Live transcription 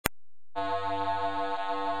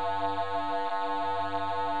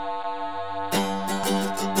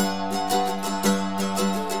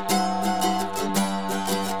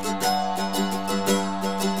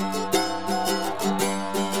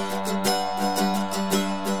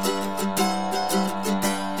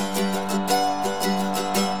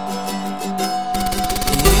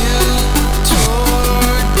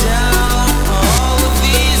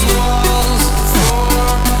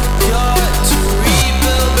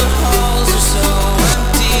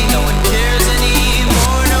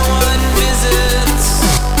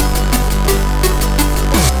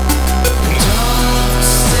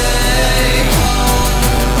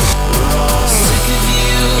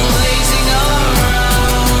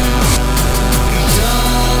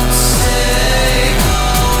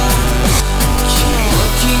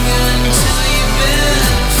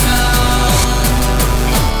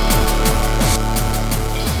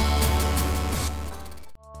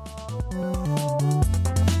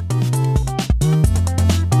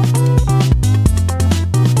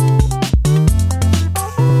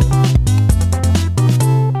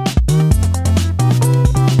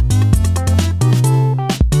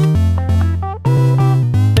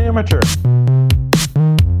Amateur.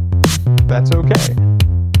 That's okay.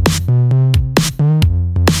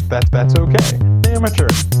 That's okay. Amateur.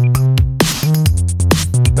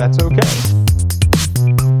 That's okay.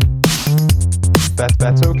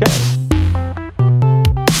 That's okay.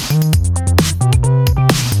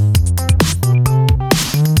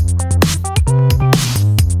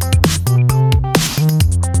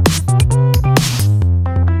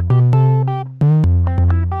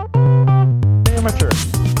 Amateur.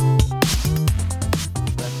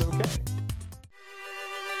 That's okay.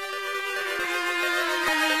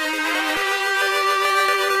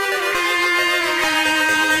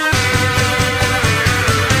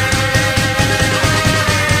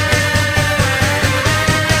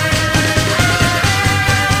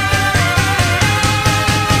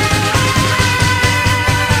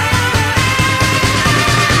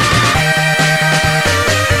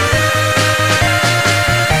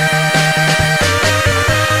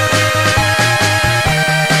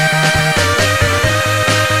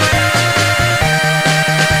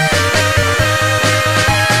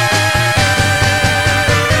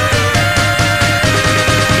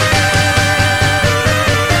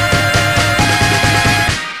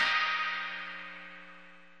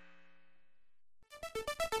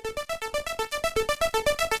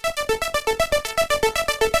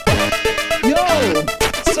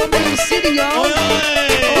 Summer in the city, y'all.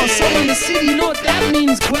 Oh, summer in the city, you know what that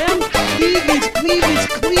means, gwEm? Cleavage, cleavage,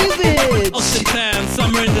 cleavage. Austin town,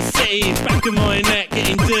 summer in the city. Back of my neck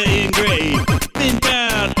getting dirty and gritty. Thin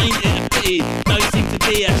down, ain't it a pity? Don't seem to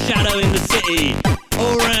be a shadow in the city.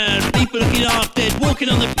 All round, people looking half dead, walking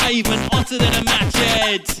on the pavement, hotter than a match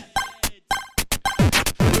head.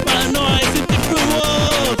 But at night it's a different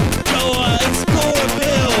world. Go out and score a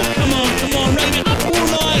bill. Come on, rave it up all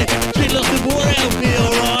night. Drink lots of water, it'll be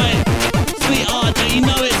alright. Sweetheart, don't you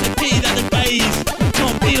know it's a pity that the days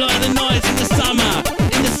can't be like the nights in the summer,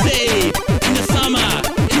 in the city, in the summer,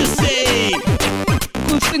 in the city.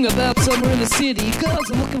 Good thing about summer in the city, girls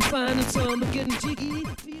are looking fine and some are getting jiggy.